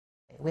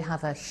We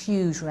have a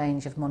huge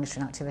range of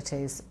monitoring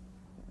activities,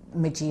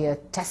 mid-year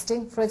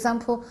testing, for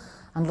example,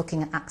 and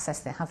looking at access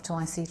they have to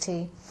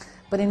ICT.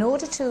 But in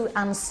order to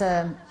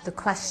answer the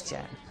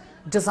question,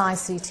 does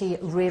ICT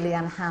really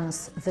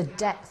enhance the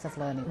depth of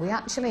learning? We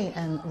actually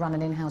ran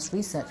an in-house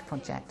research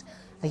project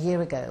a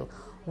year ago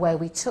where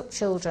we took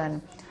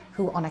children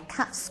who on a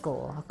CAT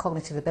score, a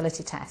cognitive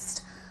ability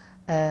test,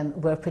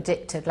 were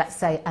predicted, let's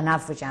say, an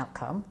average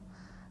outcome,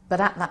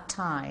 but at that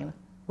time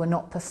were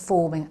not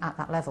performing at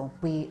that level.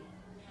 We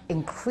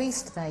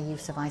increased their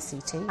use of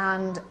ICT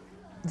and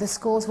the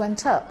scores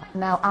went up.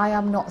 Now, I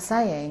am not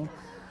saying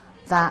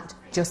that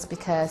just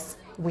because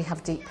we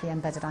have deeply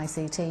embedded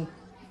ICT,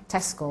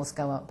 test scores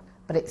go up,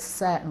 but it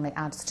certainly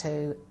adds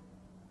to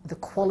the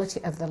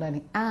quality of the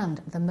learning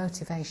and the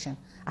motivation.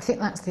 I think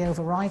that's the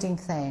overriding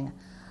thing.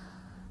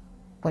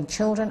 When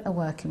children are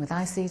working with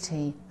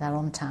ICT, they're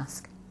on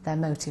task, they're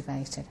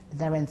motivated,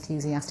 they're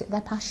enthusiastic,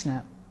 they're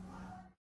passionate.